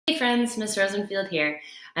Hey friends, Miss Rosenfield here.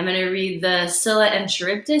 I'm going to read the Scylla and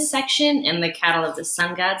Charybdis section and the Cattle of the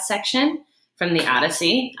Sun God section from the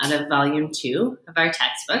Odyssey out of volume 2 of our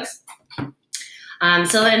textbooks.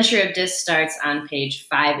 Scylla and Charybdis starts on page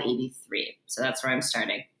 583, so that's where I'm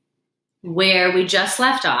starting. Where we just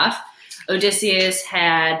left off, Odysseus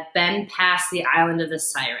had been past the island of the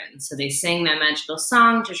Sirens, so they sang that magical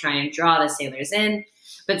song to try and draw the sailors in,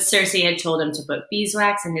 but Circe had told him to put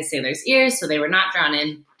beeswax in his sailors' ears, so they were not drawn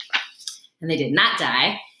in, and they did not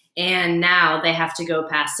die. And now they have to go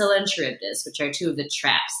past Scylla and Charybdis, which are two of the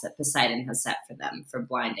traps that Poseidon has set for them for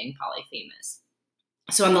blinding Polyphemus.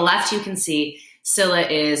 So on the left, you can see Scylla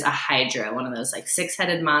is a hydra, one of those like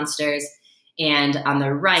six-headed monsters. And on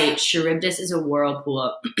the right, Charybdis is a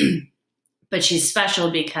whirlpool, but she's special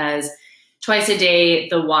because twice a day,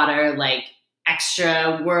 the water like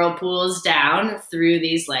extra whirlpools down through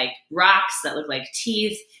these like rocks that look like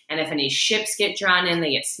teeth. And if any ships get drawn in,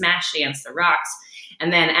 they get smashed against the rocks.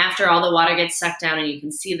 And then after all the water gets sucked down and you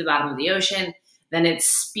can see the bottom of the ocean, then it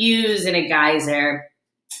spews in a geyser,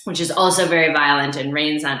 which is also very violent and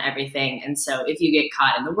rains on everything. And so if you get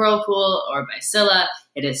caught in the whirlpool or by Scylla,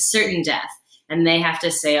 it is certain death. And they have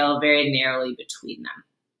to sail very narrowly between them.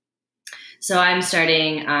 So I'm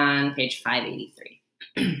starting on page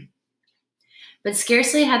 583. But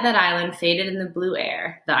scarcely had that island faded in the blue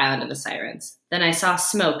air, the island of the Sirens, than I saw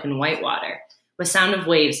smoke and white water, with sound of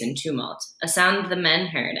waves in tumult, a sound the men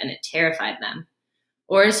heard, and it terrified them.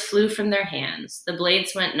 Oars flew from their hands, the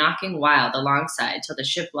blades went knocking wild alongside till the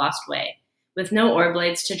ship lost way, with no oar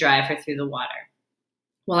blades to drive her through the water.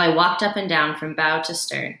 While I walked up and down from bow to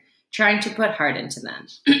stern, trying to put heart into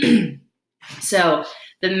them. So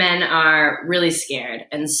the men are really scared,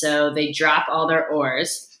 and so they drop all their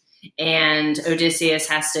oars, and Odysseus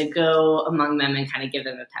has to go among them and kind of give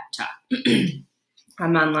them a pep talk.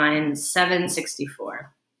 I'm on line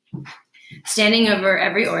 764. Standing over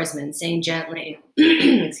every oarsman, saying gently,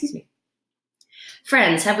 excuse me,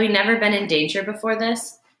 "Friends, have we never been in danger before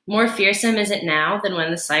this? More fearsome is it now than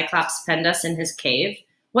when the Cyclops penned us in his cave?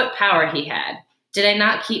 What power he had! Did I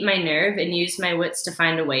not keep my nerve and use my wits to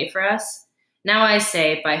find a way for us? Now I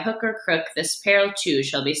say, by hook or crook, this peril too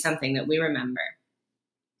shall be something that we remember."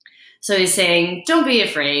 So he's saying, don't be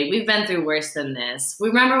afraid. We've been through worse than this. We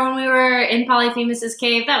remember when we were in Polyphemus's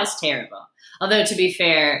cave? That was terrible. Although, to be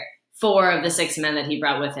fair, 4 of the 6 men that he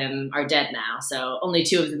brought with him are dead now, so only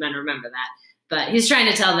 2 of the men remember that. But he's trying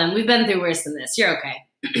to tell them, we've been through worse than this. You're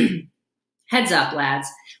okay. Heads up, lads.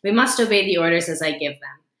 We must obey the orders as I give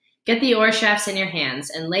them. Get the oar shafts in your hands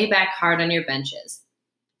and lay back hard on your benches.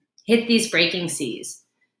 Hit these breaking seas.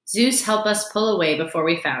 Zeus, help us pull away before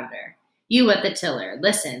we founder. You at the tiller,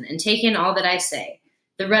 listen and take in all that I say.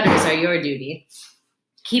 The rudders are your duty.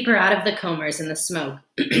 Keep her out of the combers and the smoke.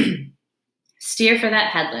 Steer for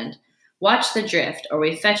that headland. Watch the drift, or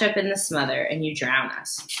we fetch up in the smother and you drown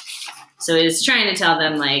us. So he's trying to tell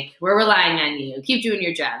them, like, we're relying on you. Keep doing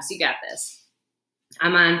your jobs. You got this.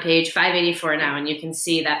 I'm on page 584 now, and you can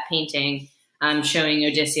see that painting showing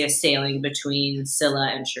Odysseus sailing between Scylla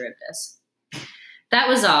and Charybdis. That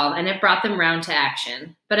was all, and it brought them round to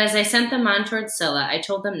action. But as I sent them on toward Scylla, I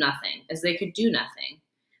told them nothing, as they could do nothing.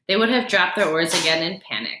 They would have dropped their oars again in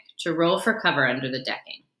panic, to roll for cover under the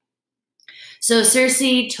decking. So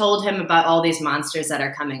Circe told him about all these monsters that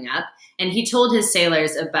are coming up, and he told his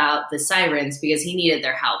sailors about the Sirens because he needed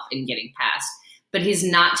their help in getting past. But he's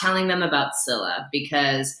not telling them about Scylla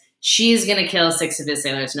because she's going to kill 6 of his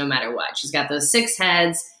sailors no matter what. She's got those 6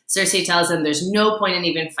 heads. Circe tells them there's no point in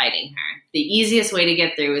even fighting her. The easiest way to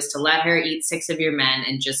get through is to let her eat 6 of your men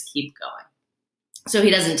and just keep going. So he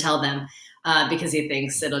doesn't tell them because he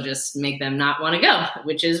thinks it'll just make them not want to go,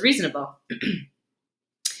 which is reasonable.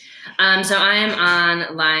 So I am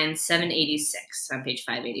on line 786 on page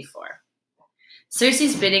 584.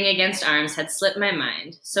 Circe's bidding against arms had slipped my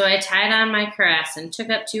mind, so I tied on my cuirass and took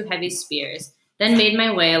up 2 heavy spears, then made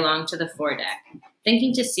my way along to the foredeck,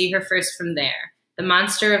 thinking to see her first from there, the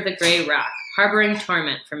monster of the gray rock, harboring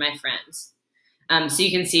torment for my friends. So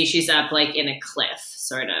you can see she's up like in a cliff,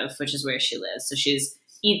 sort of, which is where she lives. So she's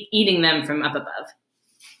eating them from up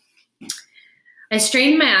above. I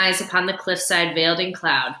strained my eyes upon the cliffside veiled in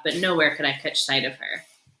cloud, but nowhere could I catch sight of her.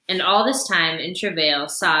 And all this time, in travail,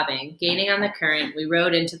 sobbing, gaining on the current, we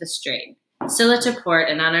rode into the strait, Scylla to port,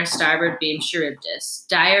 and on our starboard beam Charybdis,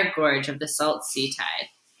 dire gorge of the salt sea tide.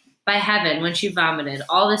 By heaven, when she vomited,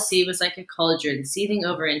 all the sea was like a cauldron seething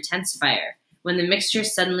over intense fire, when the mixture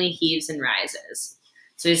suddenly heaves and rises.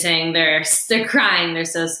 So he's saying they're crying, they're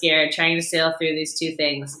so scared, trying to sail through these 2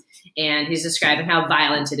 things. And he's describing how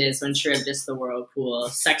violent it is when Charybdis, the whirlpool,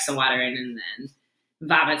 sucks the water in and then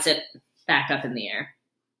vomits it back up in the air.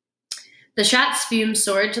 The shot spume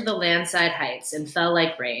soared to the landside heights and fell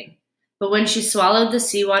like rain. But when she swallowed the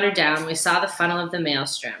seawater down, we saw the funnel of the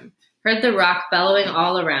maelstrom, heard the rock bellowing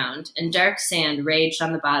all around, and dark sand raged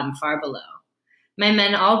on the bottom far below. My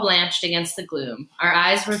men all blanched against the gloom. Our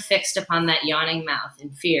eyes were fixed upon that yawning mouth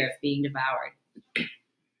in fear of being devoured.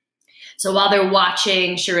 So while they're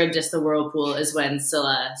watching Charybdis, the whirlpool, is when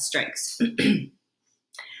Scylla strikes.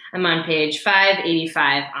 I'm on page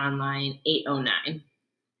 585 on line 809.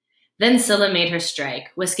 Then Scylla made her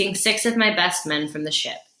strike, whisking 6 of my best men from the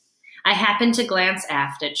ship. I happened to glance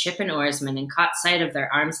aft at ship and oarsmen and caught sight of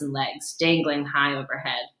their arms and legs, dangling high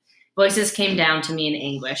overhead. Voices came down to me in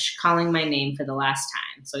anguish, calling my name for the last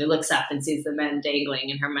time. So he looks up and sees the men dangling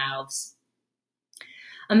in her mouths.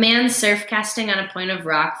 A man surf casting on a point of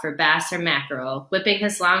rock for bass or mackerel, whipping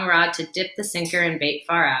his long rod to dip the sinker and bait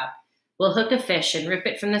far out, will hook a fish and rip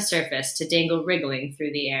it from the surface to dangle wriggling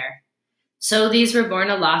through the air. So these were borne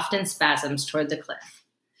aloft in spasms toward the cliff.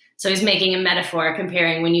 So he's making a metaphor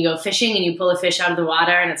comparing when you go fishing and you pull a fish out of the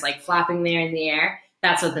water and it's like flopping there in the air.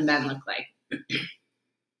 That's what the men look like.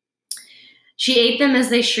 She ate them as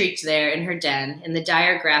they shrieked there in her den, in the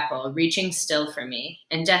dire grapple, reaching still for me,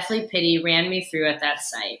 and deathly pity ran me through at that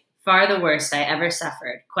sight, far the worst I ever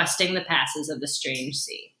suffered, questing the passes of the strange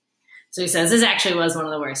sea. So he says, this actually was one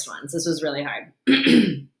of the worst ones. This was really hard.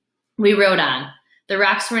 We rode on. The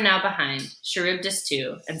rocks were now behind, Charybdis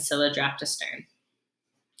too, and Scylla dropped astern.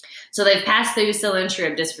 So they've passed through Scylla and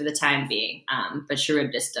Charybdis for the time being, but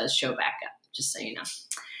Charybdis does show back up, just so you know.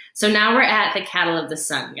 So now we're at the cattle of the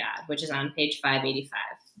sun god, which is on page 585.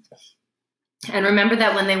 And remember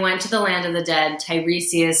that when they went to the land of the dead,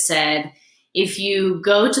 Tiresias said, if you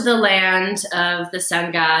go to the land of the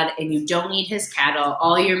sun god and you don't eat his cattle,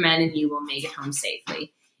 all your men and you will make it home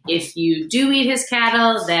safely. If you do eat his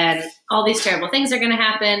cattle, then all these terrible things are going to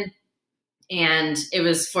happen. And it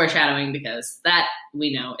was foreshadowing because that,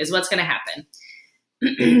 we know, is what's going to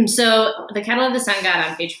happen. So the cattle of the sun god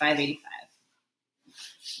on page 585.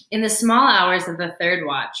 In the small hours of the third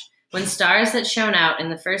watch, when stars that shone out in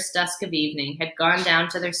the first dusk of evening had gone down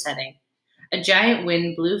to their setting, a giant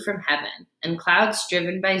wind blew from heaven, and clouds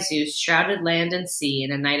driven by Zeus shrouded land and sea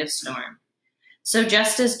in a night of storm. So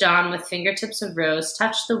just as dawn with fingertips of rose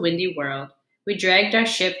touched the windy world, we dragged our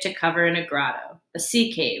ship to cover in a grotto, a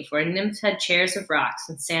sea cave where nymphs had chairs of rocks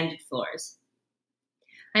and sanded floors.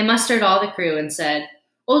 I mustered all the crew and said,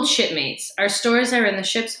 old shipmates, our stores are in the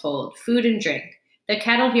ship's hold, food and drink. The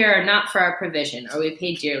cattle here are not for our provision, or we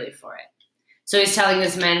pay dearly for it. So he's telling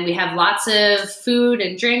his men, we have lots of food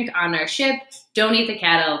and drink on our ship. Don't eat the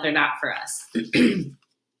cattle. They're not for us. And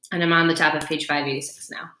I'm on the top of page 586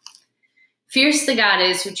 now. Fierce the god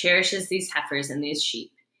is who cherishes these heifers and these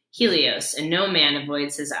sheep. Helios, and no man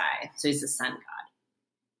avoids his eye. So he's the sun god.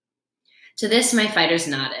 To this my fighters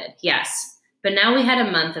nodded. Yes, but now we had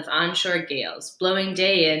a month of onshore gales, blowing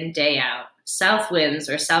day in, day out, south winds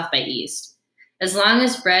or south by east. As long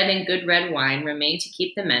as bread and good red wine remained to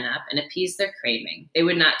keep the men up and appease their craving, they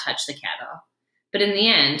would not touch the cattle. But in the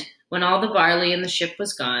end, when all the barley in the ship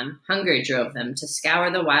was gone, hunger drove them to scour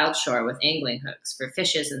the wild shore with angling hooks for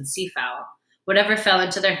fishes and seafowl, whatever fell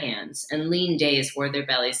into their hands, and lean days wore their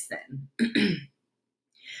bellies thin.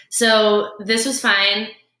 So this was fine.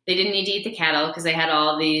 They didn't need to eat the cattle because they had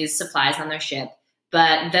all these supplies on their ship.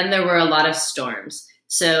 But then there were a lot of storms.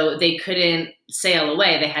 So they couldn't sail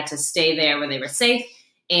away. They had to stay there where they were safe,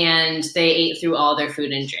 and they ate through all their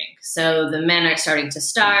food and drink. So the men are starting to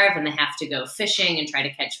starve, and they have to go fishing and try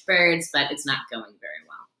to catch birds, but it's not going very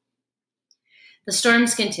well. The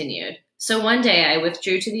storms continued. So one day I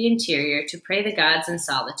withdrew to the interior to pray the gods in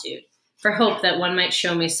solitude, for hope that one might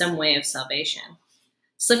show me some way of salvation.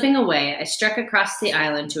 Slipping away, I struck across the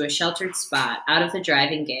island to a sheltered spot out of the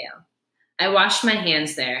driving gale. I washed my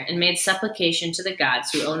hands there and made supplication to the gods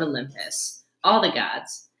who own Olympus, all the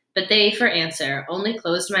gods, but they, for answer, only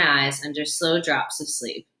closed my eyes under slow drops of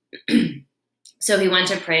sleep. So he went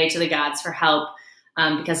to pray to the gods for help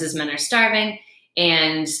because his men are starving,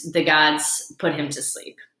 and the gods put him to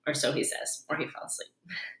sleep, or so he says, or he fell asleep.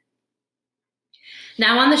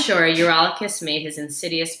 Now on the shore, Eurylochus made his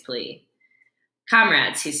insidious plea.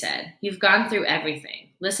 Comrades, he said, you've gone through everything.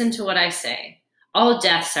 Listen to what I say. All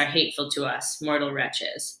deaths are hateful to us, mortal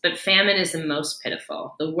wretches, but famine is the most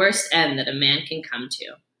pitiful, the worst end that a man can come to.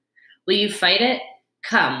 Will you fight it?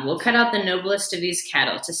 Come, we'll cut out the noblest of these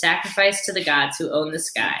cattle to sacrifice to the gods who own the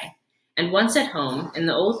sky. And once at home, in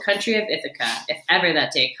the old country of Ithaca, if ever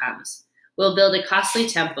that day comes, we'll build a costly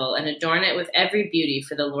temple and adorn it with every beauty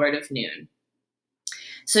for the Lord of Noon.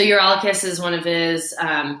 So Eurylochus is one of his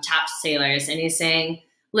top sailors, and he's saying,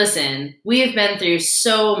 listen, we have been through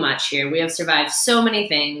so much here. We have survived so many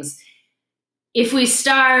things. if we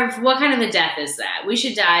starve, what kind of a death is that? We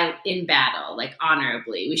should die in battle, like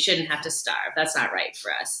honorably. We shouldn't have to starve. That's not right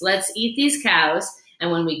for us. Let's eat these cows,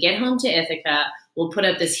 and when we get home to Ithaca, we'll put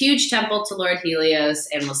up this huge temple to Lord Helios,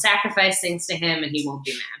 and we'll sacrifice things to him, and he won't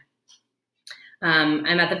be mad.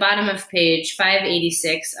 I'm at the bottom of page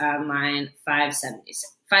 586 on line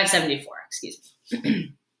 574, excuse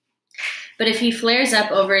me. But if he flares up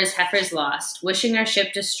over his heifers lost, wishing our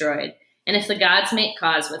ship destroyed, and if the gods make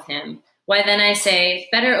cause with him, why then I say,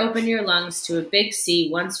 better open your lungs to a big sea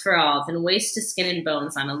once for all than waste to skin and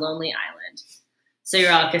bones on a lonely island. So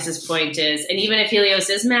Eurylochus's point is, and even if Helios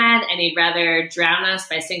is mad and he'd rather drown us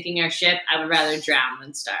by sinking our ship, I would rather drown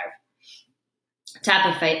than starve. Top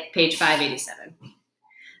of page 587.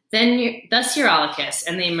 Thus Eurylochus,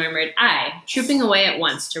 and they murmured, aye, trooping away at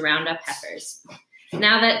once to round up heifers.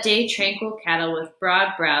 Now that day tranquil cattle with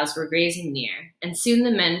broad brows were grazing near, and soon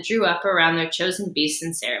the men drew up around their chosen beasts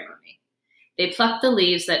in ceremony. They plucked the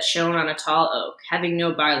leaves that shone on a tall oak, having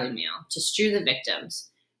no barley meal, to strew the victims,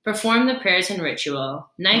 performed the prayers and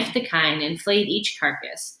ritual, knifed the kine, and flayed each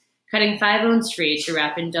carcass, cutting thigh bones free to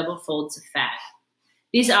wrap in double folds of fat.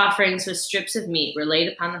 These offerings with strips of meat were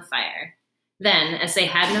laid upon the fire. Then, as they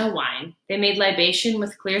had no wine, they made libation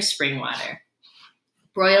with clear spring water,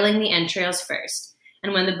 broiling the entrails first,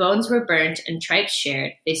 and when the bones were burnt and tripes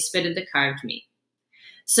shared, they spitted the carved meat.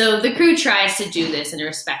 So the crew tries to do this in a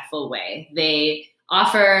respectful way. They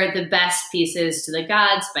offer the best pieces to the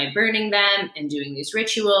gods by burning them and doing these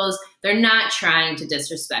rituals. They're not trying to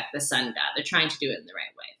disrespect the sun god. They're trying to do it in the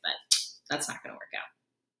right way, but that's not going to work out.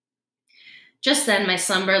 Just then my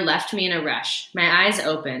slumber left me in a rush. My eyes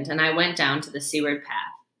opened, and I went down to the seaward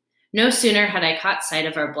path. No sooner had I caught sight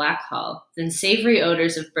of our black hull than savory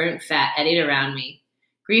odors of burnt fat eddied around me.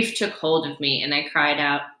 Grief took hold of me, and I cried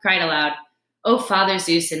aloud, O Father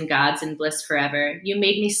Zeus and gods in bliss forever, you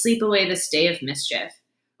made me sleep away this day of mischief.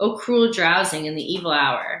 O cruel drowsing in the evil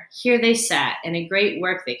hour, here they sat, and a great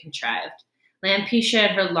work they contrived. Lampetia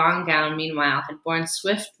and her long gown, meanwhile, had borne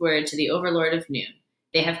swift word to the overlord of noon,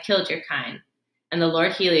 they have killed your kind. And the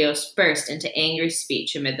Lord Helios burst into angry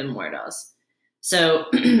speech amid the mortals. So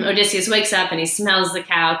Odysseus wakes up, and he smells the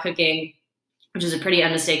cow cooking, which is a pretty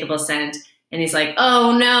unmistakable scent. And he's like,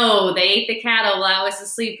 oh no, they ate the cattle while I was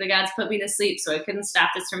asleep. The gods put me to sleep, so I couldn't stop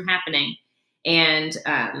this from happening. And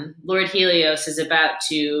Lord Helios is about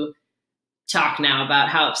to talk now about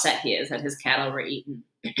how upset he is that his cattle were eaten.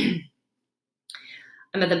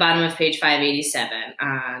 I'm at the bottom of page 587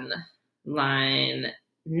 on line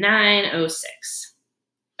 906.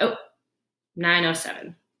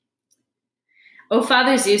 907. O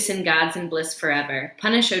Father Zeus and gods in bliss forever,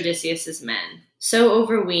 punish Odysseus's men. So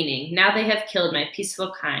overweening, now they have killed my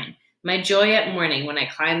peaceful kine, my joy at morning when I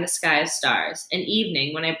climbed the sky of stars, and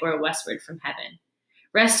evening when I bore westward from heaven.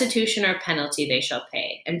 Restitution or penalty they shall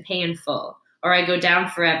pay, and pay in full, or I go down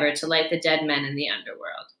forever to light the dead men in the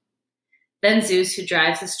underworld. Then Zeus, who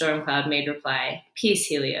drives the storm cloud, made reply, Peace,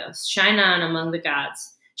 Helios, shine on among the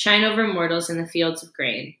gods, shine over mortals in the fields of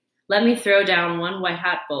grain. Let me throw down one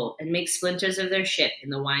white-hot bolt and make splinters of their ship in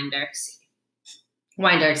the wine-dark sea.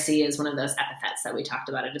 Wine-dark sea is one of those epithets that we talked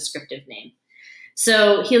about, a descriptive name.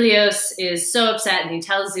 So Helios is so upset, and he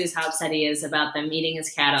tells Zeus how upset he is about them eating his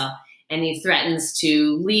cattle, and he threatens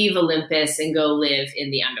to leave Olympus and go live in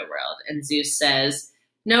the underworld. And Zeus says,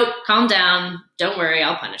 nope, calm down, don't worry,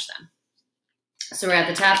 I'll punish them. So we're at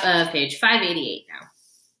the top of page 588 now.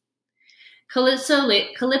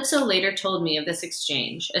 Calypso later told me of this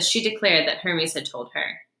exchange, as she declared that Hermes had told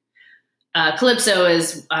her. Calypso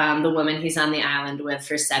is the woman he's on the island with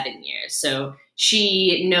for 7 years. So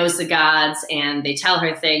she knows the gods, and they tell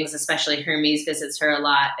her things, especially Hermes visits her a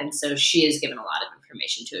lot, and so she is given a lot of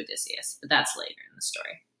information to Odysseus, but that's later in the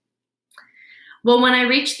story. Well, when I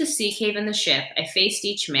reached the sea cave in the ship, I faced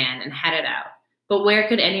each man and had it out. But where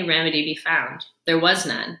could any remedy be found? There was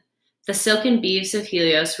none. The silken beeves of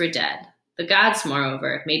Helios were dead. The gods,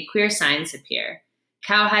 moreover, made queer signs appear.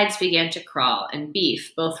 Cowhides began to crawl, and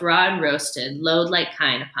beef, both raw and roasted, lowed like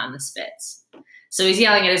kine upon the spits. So he's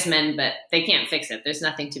yelling at his men, but they can't fix it. There's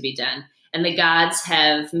nothing to be done. And the gods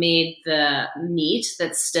have made the meat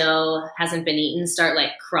that still hasn't been eaten start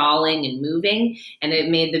like crawling and moving. And it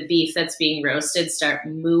made the beef that's being roasted start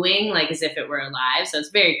mooing like as if it were alive. So it's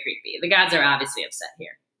very creepy. The gods are obviously upset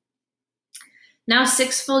here. Now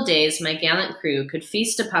 6 full days my gallant crew could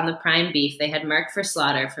feast upon the prime beef they had marked for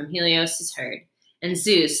slaughter from Helios' herd. And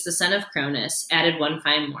Zeus, the son of Cronus, added one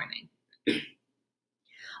fine morning.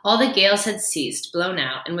 All the gales had ceased, blown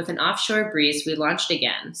out, and with an offshore breeze we launched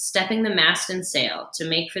again, stepping the mast and sail to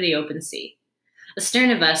make for the open sea. Astern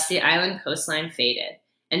of us the island coastline faded,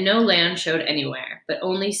 and no land showed anywhere, but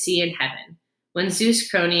only sea and heaven, when Zeus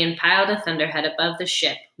Cronion piled a thunderhead above the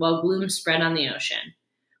ship while gloom spread on the ocean.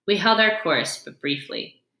 We held our course, but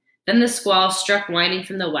briefly. Then the squall struck whining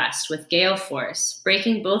from the west with gale force,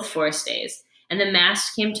 breaking both forestays, and the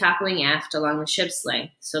mast came toppling aft along the ship's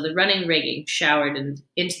length, so the running rigging showered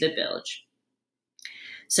into the bilge.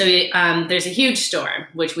 So there's a huge storm,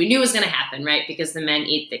 which we knew was going to happen, right? Because the men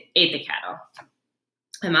ate the cattle.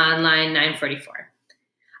 I'm on line 944.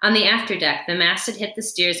 On the afterdeck, the mast had hit the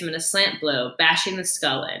steersman a slant blow, bashing the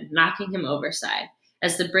skull in, knocking him overside,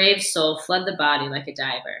 as the brave soul fled the body like a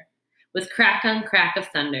diver. With crack on crack of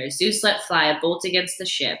thunder, Zeus let fly a bolt against the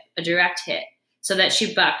ship, a direct hit, so that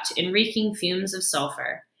she bucked in reeking fumes of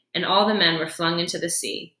sulfur, and all the men were flung into the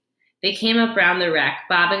sea. They came up round the wreck,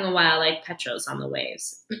 bobbing a while like petrels on the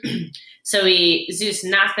waves. So Zeus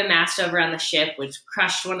knocked the mast over on the ship, which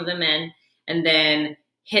crushed one of the men, and then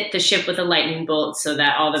hit the ship with a lightning bolt so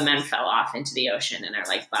that all the men fell off into the ocean and are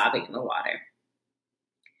like bobbing in the water.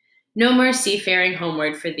 No more seafaring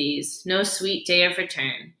homeward for these, no sweet day of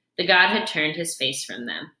return. The god had turned his face from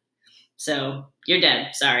them. So, you're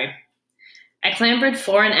dead, sorry. I clambered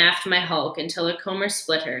fore and aft my hulk until a comber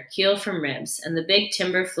split her, keel from ribs, and the big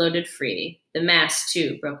timber floated free. The mast,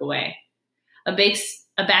 too, broke away. A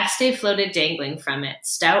backstay floated dangling from it,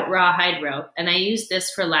 stout rawhide rope, and I used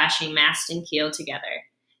this for lashing mast and keel together.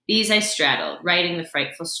 These I straddled, riding the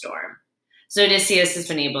frightful storm. So Odysseus has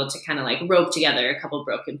been able to kind of like rope together a couple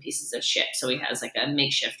broken pieces of ship, so he has like a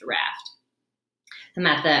makeshift raft. I'm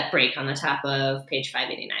at that break on the top of page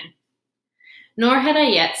 589. Nor had I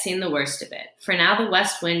yet seen the worst of it, for now the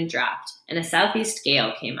west wind dropped, and a southeast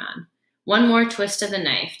gale came on. One more twist of the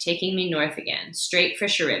knife, taking me north again, straight for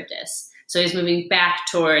Charybdis. So he's moving back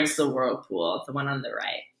towards the whirlpool, the one on the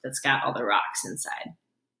right, that's got all the rocks inside.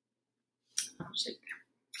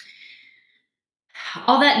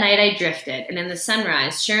 All that night I drifted, and in the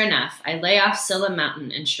sunrise, sure enough, I lay off Scylla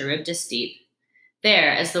mountain and Charybdis deep.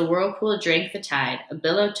 There, as the whirlpool drank the tide, a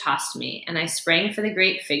billow tossed me, and I sprang for the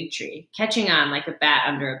great fig tree, catching on like a bat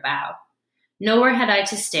under a bough. Nowhere had I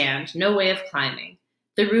to stand, no way of climbing,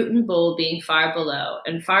 the root and bole being far below,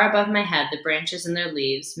 and far above my head the branches and their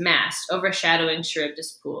leaves, massed, overshadowing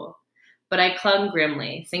Charybdis pool. But I clung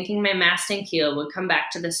grimly, thinking my mast and keel would come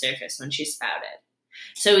back to the surface when she spouted.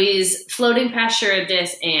 So he's floating past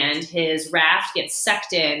Charybdis, and his raft gets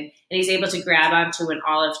sucked in, and he's able to grab onto an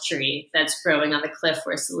olive tree that's growing on the cliff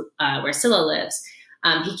where Scylla lives.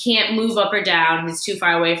 He can't move up or down. He's too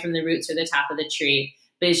far away from the roots or the top of the tree,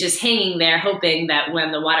 but he's just hanging there, hoping that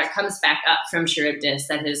when the water comes back up from Charybdis,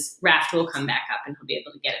 that his raft will come back up and he'll be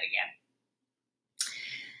able to get it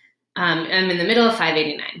again. I'm in the middle of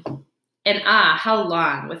 589. And how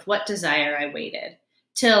long, with what desire I waited.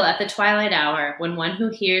 Till at the twilight hour, when one who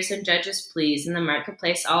hears and judges pleas in the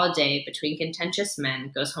marketplace all day between contentious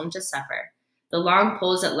men goes home to supper, the long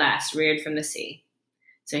poles at last reared from the sea.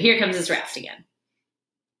 So here comes his raft again.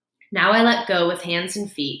 Now I let go with hands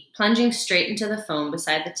and feet, plunging straight into the foam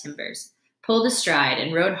beside the timbers, pulled astride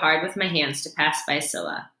and rode hard with my hands to pass by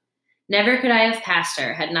Scylla. Never could I have passed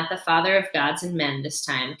her had not the Father of gods and men this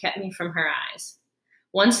time kept me from her eyes.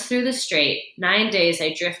 Once through the strait, 9 days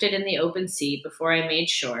I drifted in the open sea before I made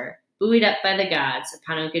shore, buoyed up by the gods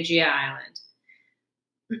upon Ogygia Island.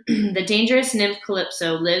 The dangerous nymph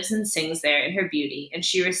Calypso lives and sings there in her beauty, and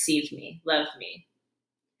she received me, loved me.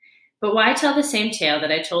 But why tell the same tale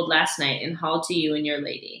that I told last night in hall to you and your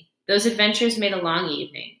lady? Those adventures made a long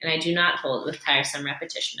evening, and I do not hold with tiresome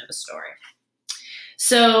repetition of a story.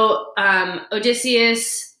 So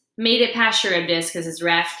Odysseus made it past Charybdis because his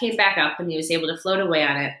raft came back up and he was able to float away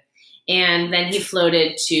on it. And then he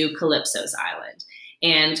floated to Calypso's island.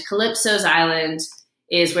 And Calypso's island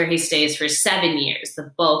is where he stays for 7 years,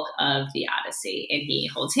 the bulk of the Odyssey. And he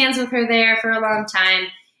holds hands with her there for a long time.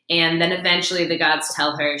 And then eventually the gods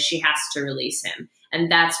tell her she has to release him.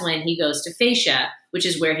 And that's when he goes to Phaeacia, which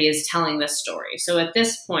is where he is telling this story. So at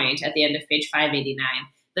this point, at the end of page 589,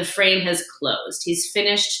 the frame has closed. He's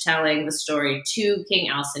finished telling the story to King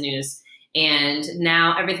Alcinous, and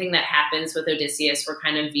now everything that happens with Odysseus, we're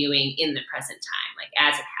kind of viewing in the present time, like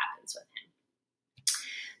as it happens with him.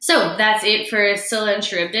 So that's it for Scylla and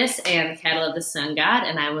Charybdis and the cattle of the sun god,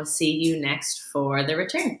 and I will see you next for the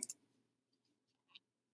return.